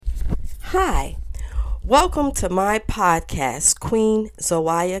Hi, welcome to my podcast, Queen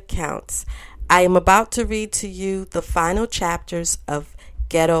Zoaya Counts. I am about to read to you the final chapters of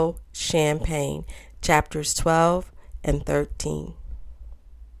Ghetto Champagne, chapters 12 and 13.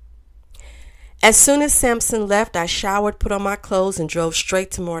 As soon as Samson left, I showered, put on my clothes, and drove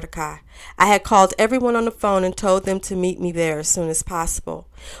straight to Mordecai. I had called everyone on the phone and told them to meet me there as soon as possible.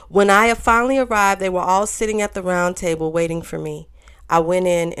 When I finally arrived, they were all sitting at the round table waiting for me. I went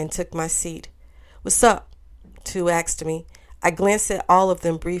in and took my seat. "What's up?" Two asked me. I glanced at all of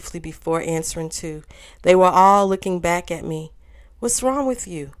them briefly before answering two. They were all looking back at me. "What's wrong with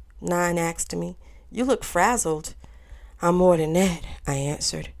you?" Nine asked me. "You look frazzled." "I'm more than that," I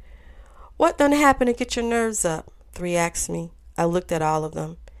answered. "What done happened to get your nerves up?" Three asked me. I looked at all of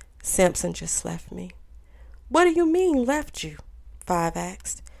them. "Samson just left me." "What do you mean, left you?" Five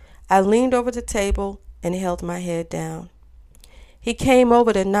asked. I leaned over the table and held my head down. "He came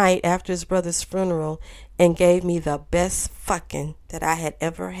over the night after his brother's funeral and gave me the best fucking that I had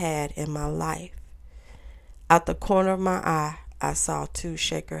ever had in my life." Out the corner of my eye, I saw Two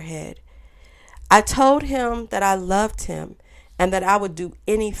shake her head. "I told him that I loved him and that I would do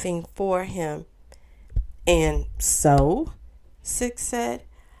anything for him." "And so?" Six said.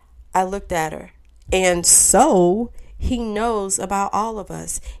 I looked at her. "And so, he knows about all of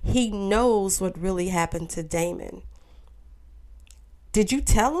us. He knows what really happened to Damon." "Did you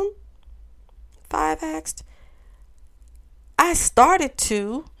tell him?" Five asked. "I started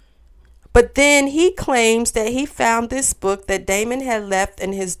to, but then he claims that he found this book that Damon had left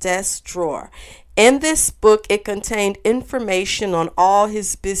in his desk drawer. In this book, it contained information on all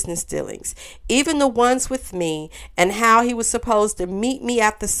his business dealings, even the ones with me, and how he was supposed to meet me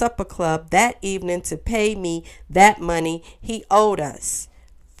at the supper club that evening to pay me that money he owed us."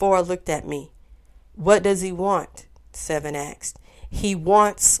 Four looked at me. "What does he want?" Seven asked. "He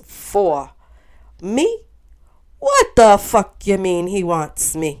wants four." "Me? What the fuck you mean he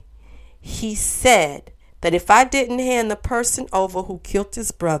wants me?" "He said that if I didn't hand the person over who killed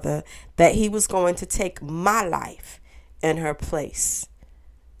his brother, that he was going to take my life in her place."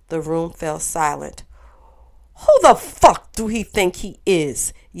 The room fell silent. "Who the fuck do he think he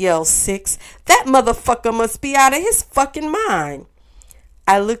is?" yelled Six. "That motherfucker must be out of his fucking mind."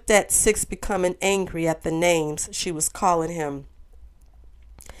 I looked at Six, becoming angry at the names she was calling him.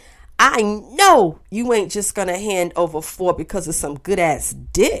 "I know you ain't just gonna hand over four because of some good-ass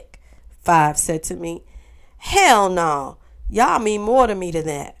dick," Five said to me. "Hell no. Y'all mean more to me than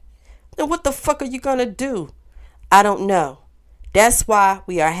that." "Then what the fuck are you gonna do?" "I don't know. That's why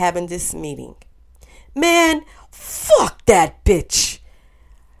we are having this meeting." "Man, fuck that bitch.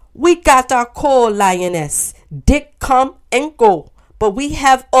 We got our call, lioness. Dick come and go. But we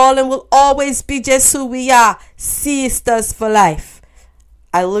have all and will always be just who we are. Sisters for life."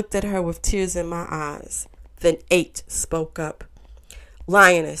 I looked at her with tears in my eyes. Then Eight spoke up.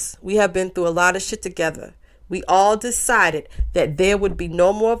 "Lioness, we have been through a lot of shit together. We all decided that there would be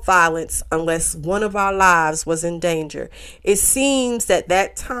no more violence unless one of our lives was in danger. It seems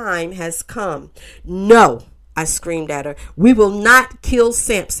that time has come." "No," I screamed at her. "We will not kill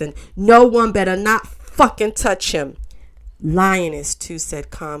Samson. No one better not fucking touch him." "Lioness," Two said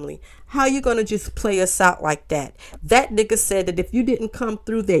calmly, "how you gonna just play us out like that? That nigga said that if you didn't come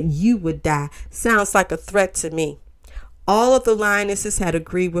through that you would die. Sounds like a threat to me." All of the lionesses had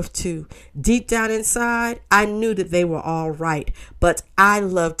agreed with Two. Deep down inside, I knew that they were all right, but I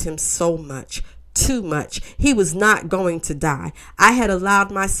loved him so much. Too much. He was not going to die. I had allowed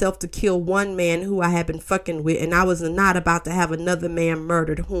myself to kill one man who I had been fucking with, and I was not about to have another man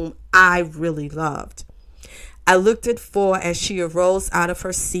murdered whom I really loved. I looked at Four as she arose out of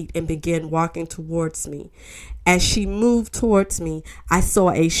her seat and began walking towards me. As she moved towards me, I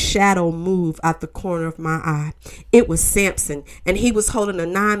saw a shadow move out the corner of my eye. It was Samson, and he was holding a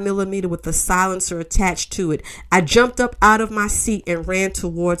 9mm with a silencer attached to it. I jumped up out of my seat and ran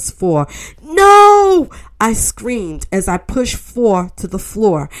towards Four. "No!" I screamed as I pushed Four to the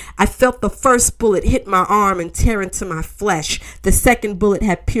floor. I felt the first bullet hit my arm and tear into my flesh. The second bullet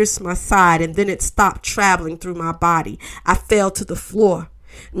had pierced my side, and then it stopped traveling through my body. I fell to the floor.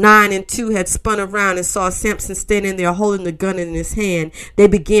 Nine and Two had spun around and saw Samson standing there holding the gun in his hand. They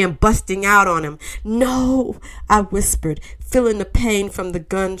began busting out on him. "No," I whispered, feeling the pain from the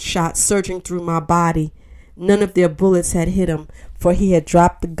gunshot surging through my body. None of their bullets had hit him, for he had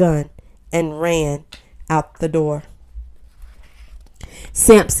dropped the gun and ran out the door.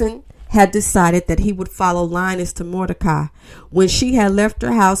 Samson had decided that he would follow Linus to Mordecai. When she had left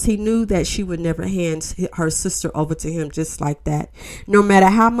her house, he knew that she would never hand her sister over to him just like that. No matter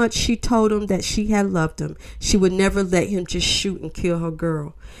how much she told him that she had loved him, she would never let him just shoot and kill her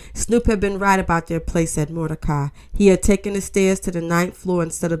girl. Snoop had been right about their place at Mordecai. He had taken the stairs to the 9th floor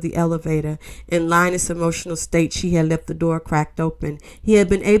instead of the elevator. In Linus' emotional state, she had left the door cracked open. He had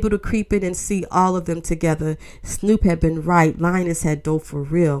been able to creep in and see all of them together. Snoop had been right. Linus had dove for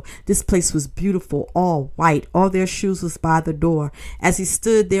real. This place was beautiful, all white. All their shoes was by the door. As he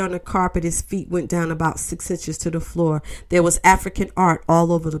stood there on the carpet, his feet went down about 6 inches to the floor. There was African art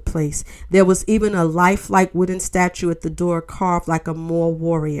all over the place. There was even a lifelike wooden statue at the door carved like a Moor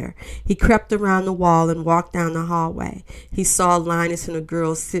warrior. He crept around the wall and walked down the hallway. He saw Linus and a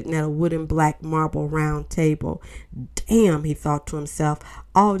girl sitting at a wooden black marble round table. Damn, he thought to himself,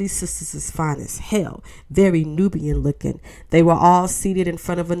 all these sisters is fine as hell, very Nubian looking. They were all seated in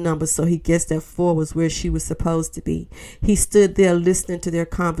front of a number, so he guessed that 4 was where she was supposed to be. He stood there listening to their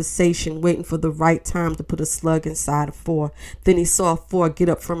conversation, waiting for the right time to put a slug inside of 4. Then he saw 4 get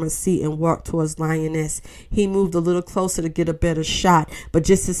up from her seat and walk towards Lioness. He moved a little closer to get a better shot, but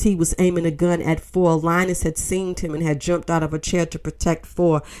just as he was aiming a gun at 4, Linus had seen him and had jumped out of a chair to protect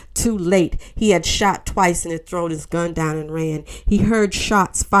 4. Too late. He had shot twice and had thrown his gun down and ran. He heard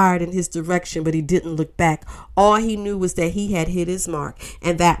shots fired in his direction, but he didn't look back. All he knew was that he had hit his mark,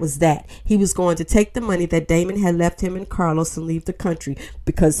 and that was that. He was going to take the money that Damon had left him and Carlos and leave the country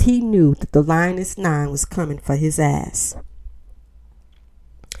because he knew that the Lioness 9 was coming for his ass.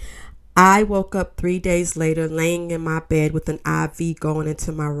 I woke up 3 days later laying in my bed with an IV going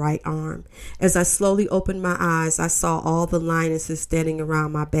into my right arm. As I slowly opened my eyes, I saw all the Lionesses standing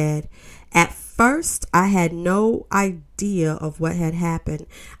around my bed. At first, I had no idea of what had happened.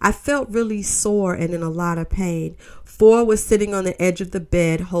 I felt really sore and in a lot of pain. 4 was sitting on the edge of the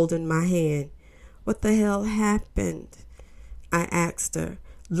bed holding my hand. What the hell happened? I asked her.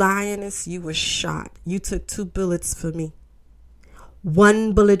 Lioness, you were shot. You took 2 bullets for me.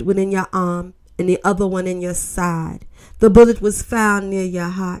 1 bullet went in your arm and the other one in your side. The bullet was found near your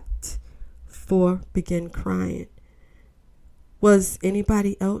heart. 4 began crying. Was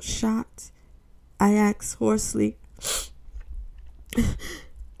anybody else shot? I asked hoarsely.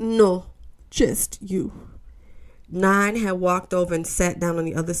 No, just you. 9 had walked over and sat down on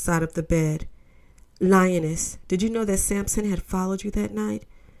the other side of the bed. Lioness, did you know that Samson had followed you that night?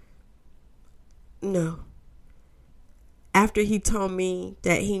 No. After he told me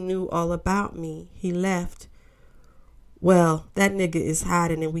that he knew all about me, he left. Well, that nigga is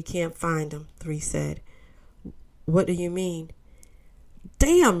hiding and we can't find him, 3 said. What do you mean?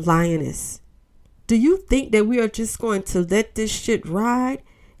 Damn, Lioness. Do you think that we are just going to let this shit ride?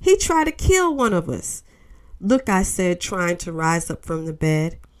 He tried to kill one of us. Look, I said, trying to rise up from the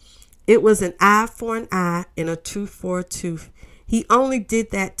bed. It was an eye for an eye and a tooth for a tooth. He only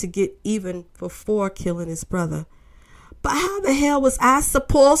did that to get even for 4 killing his brother. But how the hell was I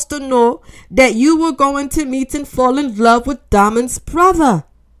supposed to know that you were going to meet and fall in love with Damon's brother?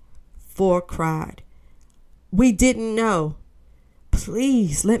 4 cried. We didn't know.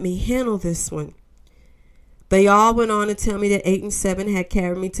 Please let me handle this one. They all went on to tell me that 8 and 7 had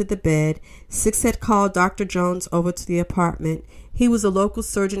carried me to the bed. 6 had called Dr. Jones over to the apartment. He was a local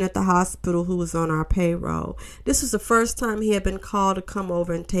surgeon at the hospital who was on our payroll. This was the first time he had been called to come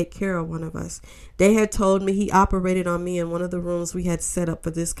over and take care of one of us. They had told me he operated on me in one of the rooms we had set up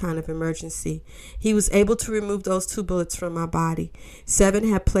for this kind of emergency. He was able to remove those 2 bullets from my body. 7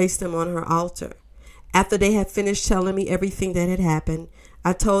 had placed them on her altar. After they had finished telling me everything that had happened,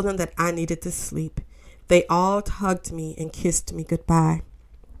 I told them that I needed to sleep. They all hugged me and kissed me goodbye.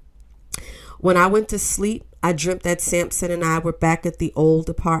 When I went to sleep, I dreamt that Samson and I were back at the old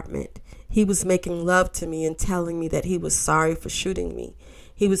apartment. He was making love to me and telling me that he was sorry for shooting me.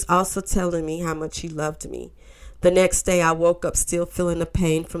 He was also telling me how much he loved me. The next day, I woke up still feeling the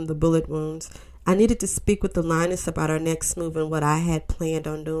pain from the bullet wounds. I needed to speak with the Lioness about our next move and what I had planned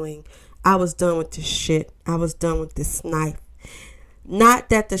on doing. I was done with this shit. I was done with this knife. Not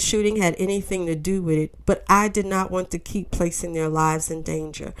that the shooting had anything to do with it, but I did not want to keep placing their lives in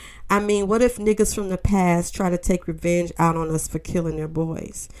danger. I mean, what if niggas from the past try to take revenge out on us for killing their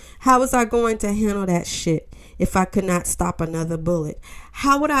boys? How was I going to handle that shit if I could not stop another bullet?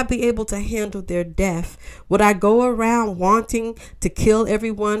 How would I be able to handle their death? Would I go around wanting to kill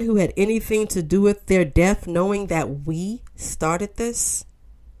everyone who had anything to do with their death, knowing that we started this?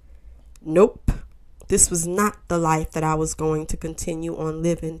 Nope. This was not the life that I was going to continue on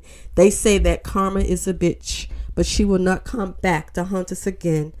living. They say that karma is a bitch, but she will not come back to haunt us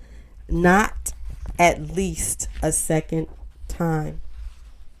again. Not at least a second time.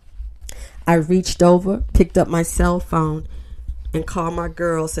 I reached over, picked up my cell phone, and called my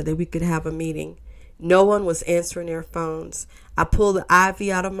girls so that we could have a meeting. No one was answering their phones. I pulled the IV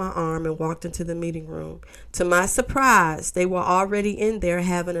out of my arm and walked into the meeting room. To my surprise, they were already in there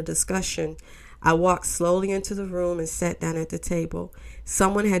having a discussion. I walked slowly into the room and sat down at the table.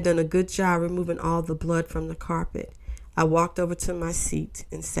 Someone had done a good job removing all the blood from the carpet. I walked over to my seat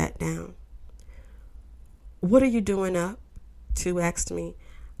and sat down. "What are you doing up?" Tu asked me.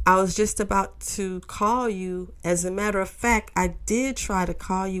 "I was just about to call you. As a matter of fact, I did try to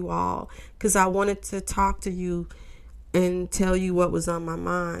call you all because I wanted to talk to you and tell you what was on my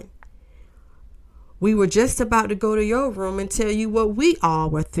mind. We were just about to go to your room and tell you what we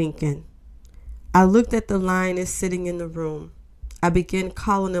all were thinking." I looked at the lioness sitting in the room. I began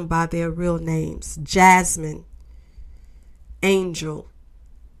calling them by their real names: Jasmine, Angel,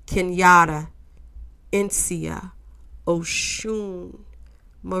 Kenyatta, Insia, Oshun,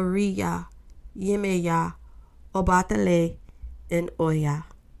 Maria, Yemeya, Obatale, and Oya.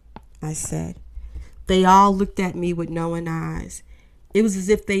 I said. They all looked at me with knowing eyes. It was as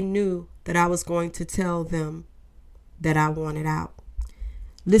if they knew that I was going to tell them that I wanted out.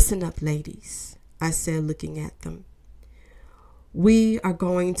 "Listen up, ladies," I said, looking at them. "We are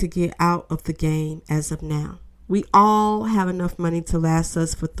going to get out of the game as of now. We all have enough money to last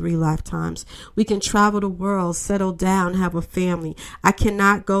us for 3 lifetimes. We can travel the world, settle down, have a family. I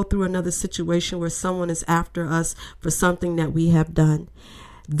cannot go through another situation where someone is after us for something that we have done.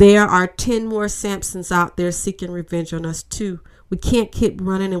 There are 10 more Samsons out there seeking revenge on us too. We can't keep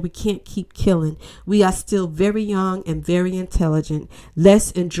running and we can't keep killing. We are still very young and very intelligent.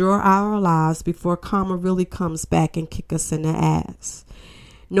 Let's enjoy our lives before karma really comes back and kick us in the ass.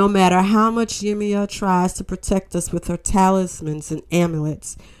 No matter how much Yemia tries to protect us with her talismans and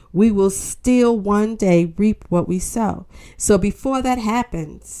amulets, we will still one day reap what we sow. So before that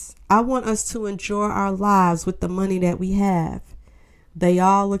happens, I want us to enjoy our lives with the money that we have." They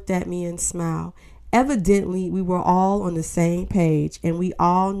all looked at me and smiled. Evidently, we were all on the same page and we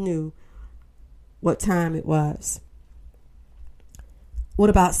all knew what time it was. "What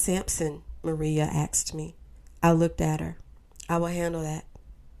about Samson?" Maria asked me. I looked at her. "I will handle that.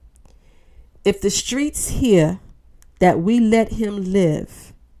 If the streets hear that we let him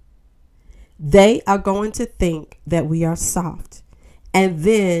live, they are going to think that we are soft. And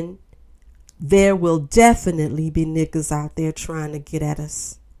then there will definitely be niggas out there trying to get at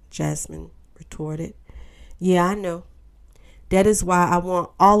us," Jasmine retorted. "Yeah, I know. That is why I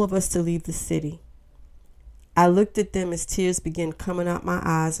want all of us to leave the city." I looked at them as tears began coming out my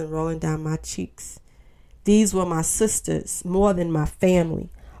eyes and rolling down my cheeks. These were my sisters, more than my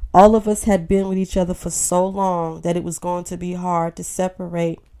family. All of us had been with each other for so long that it was going to be hard to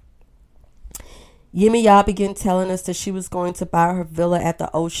separate. Yemiya began telling us that she was going to buy her villa at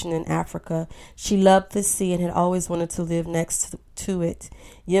the ocean in Africa. She loved the sea and had always wanted to live next to it.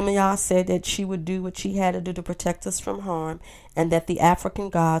 Yemiya said that she would do what she had to do to protect us from harm and that the African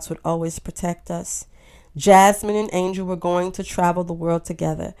gods would always protect us. Jasmine and Angel were going to travel the world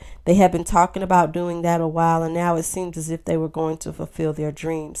together. They had been talking about doing that a while, and now it seemed as if they were going to fulfill their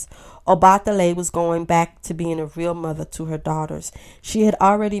dreams. Obatale was going back to being a real mother to her daughters. She had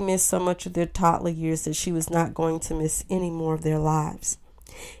already missed so much of their toddler years that she was not going to miss any more of their lives.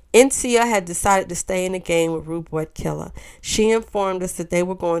 Insia had decided to stay in the game with Ruboy Killer. She informed us that they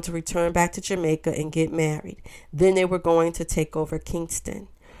were going to return back to Jamaica and get married. Then they were going to take over Kingston.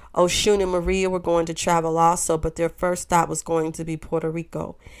 Oshun and Maria were going to travel also, but their first stop was going to be Puerto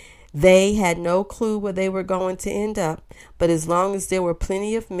Rico. They had no clue where they were going to end up, but as long as there were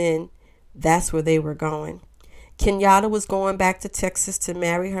plenty of men, that's where they were going. Kenyatta was going back to Texas to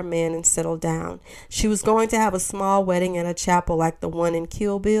marry her man and settle down. She was going to have a small wedding at a chapel like the one in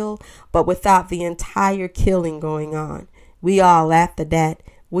Kill Bill, but without the entire killing going on. We all laughed at that.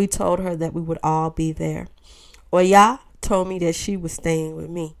 We told her that we would all be there. Oya told me that she was staying with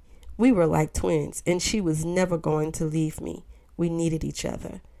me. We were like twins, and she was never going to leave me. We needed each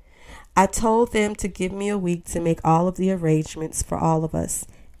other. I told them to give me a week to make all of the arrangements for all of us,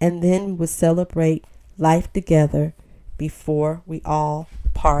 and then we would celebrate life together before we all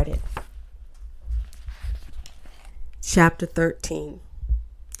parted. Chapter 13.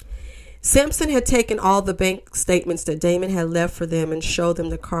 Samson had taken all the bank statements that Damon had left for them and showed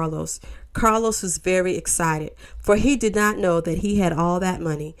them to Carlos. Carlos was very excited, for he did not know that he had all that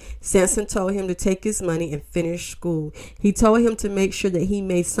money. Samson told him to take his money and finish school. He told him to make sure that he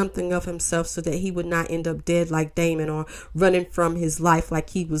made something of himself so that he would not end up dead like Damon or running from his life like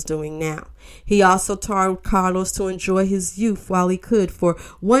he was doing now. He also told Carlos to enjoy his youth while he could, for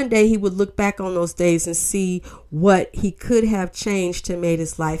one day he would look back on those days and see what he could have changed to make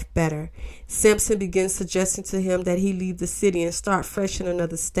his life better. Samson began suggesting to him that he leave the city and start fresh in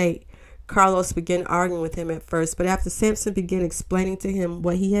another state. Carlos began arguing with him at first, but after Samson began explaining to him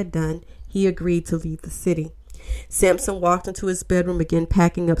what he had done, he agreed to leave the city. Samson walked into his bedroom, began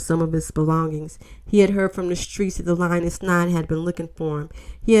packing up some of his belongings. He had heard from the streets that the Lioness Nine had been looking for him.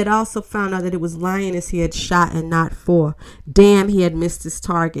 He had also found out that it was Lioness he had shot and not four. Damn, he had missed his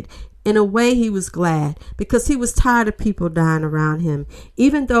target. In a way, he was glad, because he was tired of people dying around him,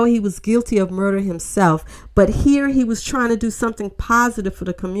 even though he was guilty of murder himself. But here he was trying to do something positive for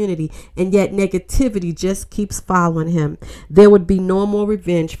the community, and yet negativity just keeps following him. There would be no more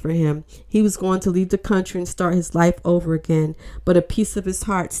revenge for him. He was going to leave the country and start his life over again, but a piece of his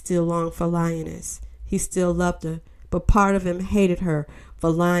heart still longed for Lioness. He still loved her, but part of him hated her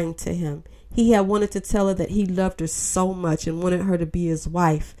for lying to him. He had wanted to tell her that he loved her so much and wanted her to be his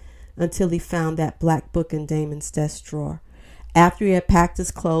wife, until he found that black book in Damon's desk drawer. After he had packed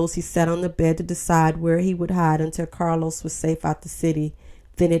his clothes, he sat on the bed to decide where he would hide until Carlos was safe out the city.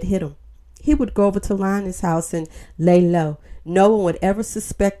 Then it hit him. He would go over to Lioness' house and lay low. No one would ever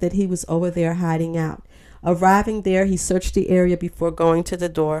suspect that he was over there hiding out. Arriving there, he searched the area before going to the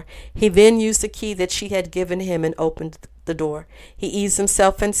door. He then used the key that she had given him and opened the door. He eased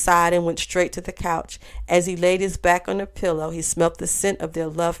himself inside and went straight to the couch. As he laid his back on the pillow, he smelt the scent of their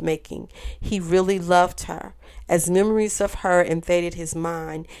lovemaking. He really loved her. As memories of her invaded his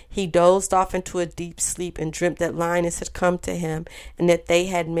mind, he dozed off into a deep sleep and dreamt that Lioness had come to him and that they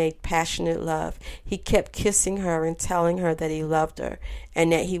had made passionate love. He kept kissing her and telling her that he loved her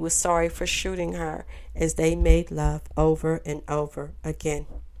and that he was sorry for shooting her, as they made love over and over again.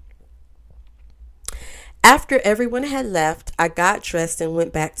 After everyone had left, I got dressed and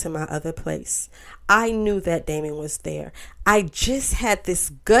went back to my other place. I knew that Damon was there. I just had this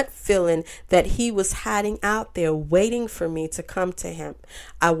gut feeling that he was hiding out there waiting for me to come to him.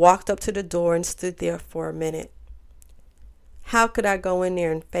 I walked up to the door and stood there for a minute. How could I go in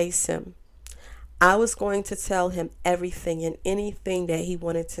there and face him? I was going to tell him everything and anything that he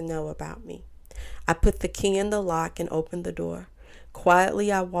wanted to know about me. I put the key in the lock and opened the door.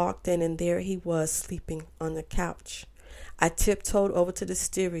 Quietly, I walked in, and there he was sleeping on the couch. I tiptoed over to the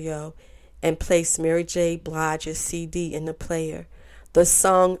stereo and placed Mary J. Blige's CD in the player. The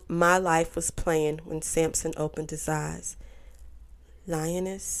song My Life was playing when Samson opened his eyes.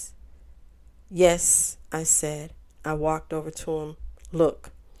 Lioness? Yes, I said. I walked over to him.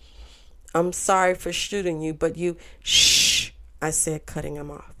 Look, I'm sorry for shooting you, but you... Shh, I said, cutting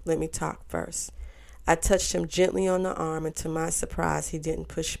him off. Let me talk first. I touched him gently on the arm, and to my surprise, he didn't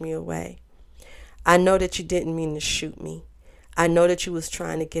push me away. I know that you didn't mean to shoot me. I know that you was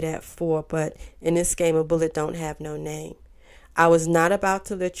trying to get at 4, but in this game, a bullet don't have no name. I was not about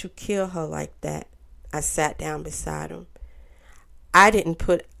to let you kill her like that. I sat down beside him. I didn't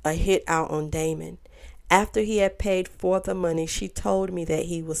put a hit out on Damon. After he had paid for the money, she told me that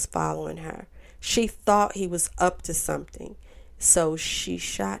he was following her. She thought he was up to something, so she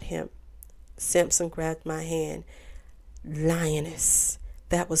shot him. Samson grabbed my hand. Lioness,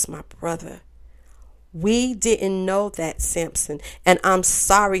 that was my brother. We didn't know that, Samson, and I'm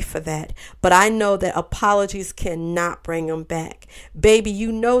sorry for that, but I know that apologies cannot bring him back. Baby,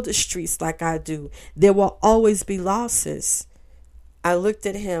 you know the streets like I do. There will always be losses. I looked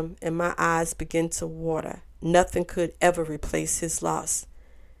at him and my eyes began to water. Nothing could ever replace his loss.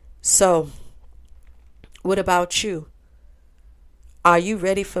 So, what about you? Are you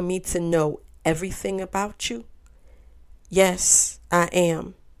ready for me to know everything about you? Yes, I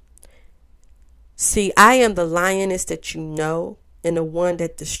am. See, I am the Lioness that you know and the one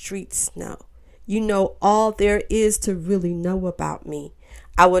that the streets know. You know all there is to really know about me.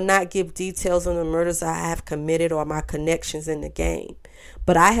 I will not give details on the murders I have committed or my connections in the game,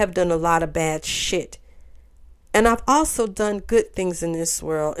 but I have done a lot of bad shit. And I've also done good things in this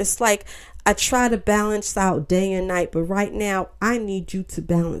world. It's like I try to balance out day and night, but right now I need you to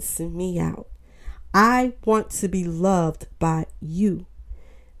balance me out. I want to be loved by you.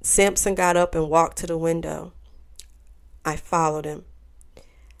 Samson got up and walked to the window. I followed him.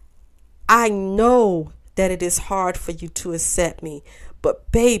 I know that it is hard for you to accept me,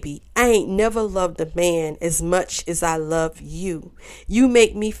 but baby, I ain't never loved a man as much as I love you. You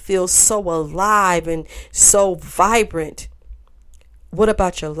make me feel so alive and so vibrant. What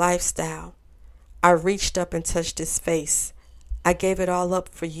about your lifestyle? I reached up and touched his face. I gave it all up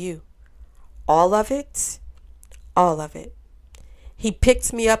for you. All of it? All of it. He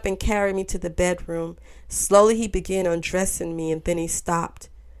picked me up and carried me to the bedroom. Slowly he began undressing me, and then he stopped.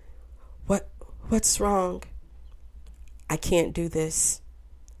 What's wrong? I can't do this.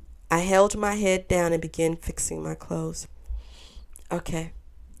 I held my head down and began fixing my clothes. Okay,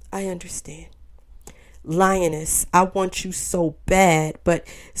 I understand. Lioness, I want you so bad, but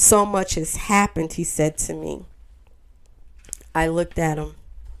so much has happened, he said to me. I looked at him.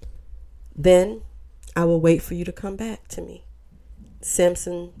 Then I will wait for you to come back to me.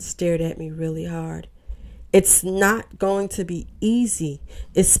 Samson stared at me really hard. It's not going to be easy,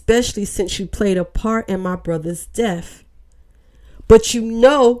 especially since you played a part in my brother's death. But you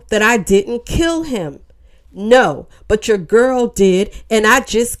know that I didn't kill him. No, but your girl did, and I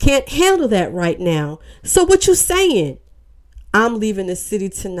just can't handle that right now. So what you saying? I'm leaving the city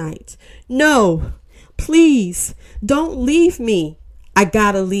tonight. No, please, don't leave me. I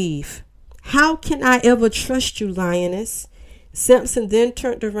gotta leave. How can I ever trust you, Lioness? Samson then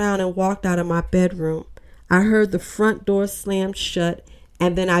turned around and walked out of my bedroom. I heard the front door slam shut,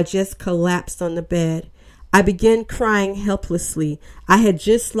 and then I just collapsed on the bed. I began crying helplessly. I had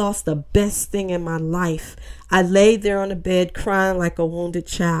just lost the best thing in my life. I lay there on the bed crying like a wounded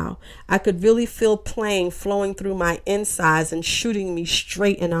child. I could really feel pain flowing through my insides and shooting me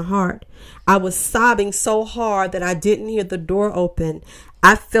straight in the heart. I was sobbing so hard that I didn't hear the door open.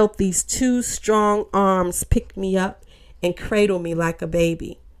 I felt these two strong arms pick me up and cradle me like a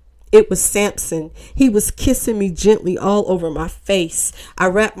baby. It was Samson. He was kissing me gently all over my face. I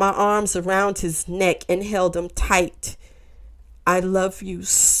wrapped my arms around his neck and held him tight. I love you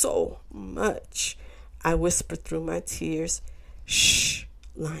so much, I whispered through my tears. Shh,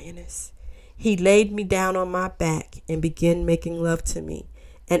 Lioness. He laid me down on my back and began making love to me.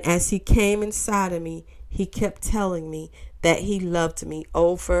 And as he came inside of me, he kept telling me that he loved me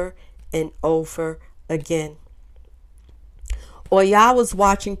over and over again. Oya was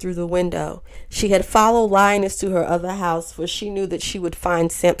watching through the window. She had followed Lioness to her other house, for she knew that she would find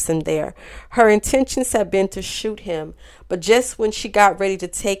Samson there. Her intentions had been to shoot him, but just when she got ready to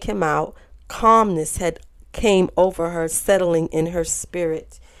take him out, calmness had came over her, settling in her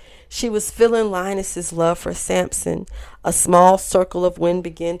spirit. She was feeling Lioness's love for Samson. A small circle of wind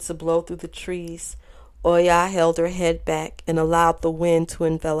began to blow through the trees. Oya held her head back and allowed the wind to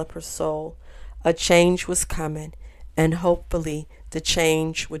envelop her soul. A change was coming, and hopefully the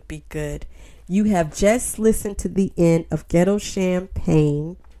change would be good. You have just listened to the end of Ghetto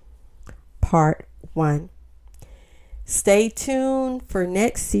Champagne, Part 1. Stay tuned for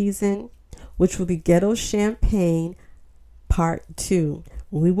next season, which will be Ghetto Champagne, Part 2.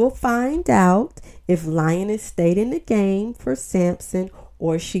 We will find out if Lioness stayed in the game for Samson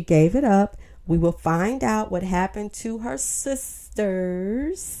or she gave it up. We will find out what happened to her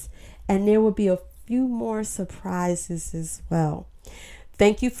sisters, and there will be a few more surprises as well.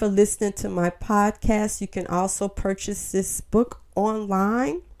 Thank you for listening to my podcast. You can also purchase this book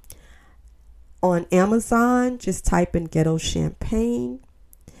online on Amazon. Just type in Ghetto Champagne.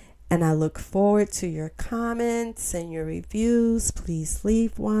 And I look forward to your comments and your reviews. Please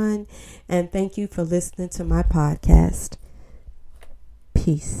leave one. And thank you for listening to my podcast.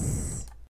 Peace.